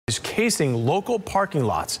casing local parking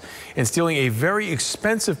lots and stealing a very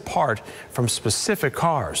expensive part from specific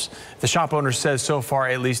cars. The shop owner says so far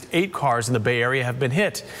at least 8 cars in the Bay Area have been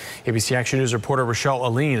hit. ABC Action News reporter Rochelle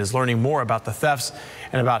Aline is learning more about the thefts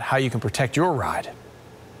and about how you can protect your ride.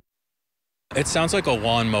 It sounds like a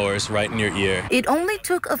lawnmower is right in your ear. It only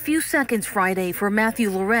took a few seconds Friday for Matthew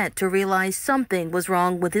Lorette to realize something was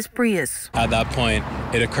wrong with his Prius. At that point,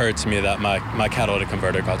 it occurred to me that my catalytic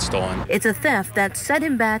converter got stolen. It's a theft that set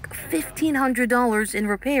him back $1,500 in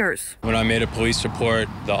repairs. When I made a police report,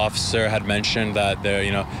 the officer had mentioned that their,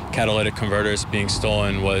 catalytic converters being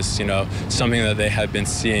stolen was, something that they had been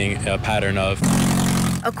seeing a pattern of.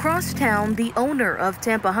 Across town, the owner of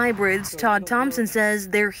Tampa Hybrids, Todd Thompson, says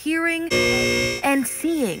they're hearing and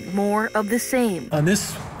seeing more of the same. On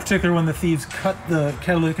this particular one, the thieves cut the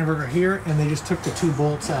catalytic converter here and they just took the 2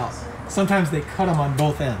 bolts out. Sometimes they cut them on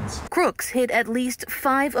both ends. Crooks hit at least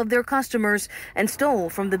 5 of their customers and stole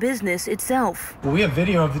from the business itself. Well, we have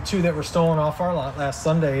video of the 2 that were stolen off our lot last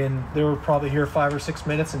Sunday, and they were probably here 5 or 6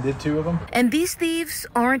 minutes and did 2 of them. And these thieves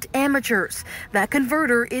aren't amateurs. That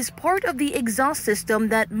converter is part of the exhaust system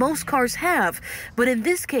that most cars have. But in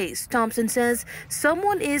this case, Thompson says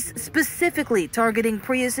someone is specifically targeting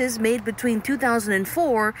Priuses made between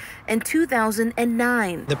 2004 and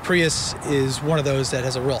 2009. The Prius is one of those that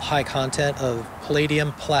has a real high content of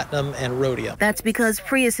palladium, platinum, and rhodium. That's because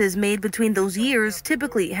Priuses made between those years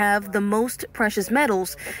typically have the most precious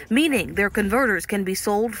metals, meaning their converters can be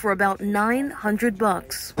sold for about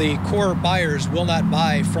 $900. The core buyers will not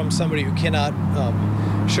buy from somebody who cannot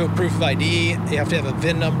show proof of ID. They have to have a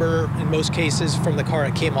VIN number in most cases from the car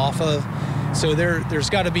it came off of. So there's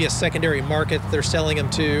got to be a secondary market they're selling them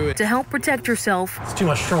to. To help protect yourself, it's too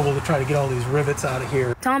much trouble to try to get all these rivets out of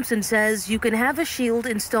here. Thompson says you can have a shield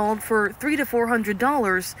installed for $300 to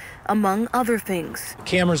 $400, among other things.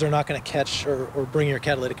 Cameras are not going to catch or bring your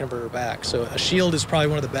catalytic converter back. So a shield is probably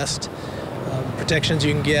one of the best protections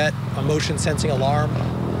you can get. A motion sensing alarm,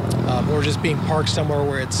 or just being parked somewhere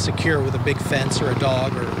where it's secure with a big fence or a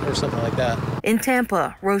dog or something like that. In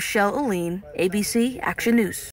Tampa, Rochelle Aline, ABC Action News.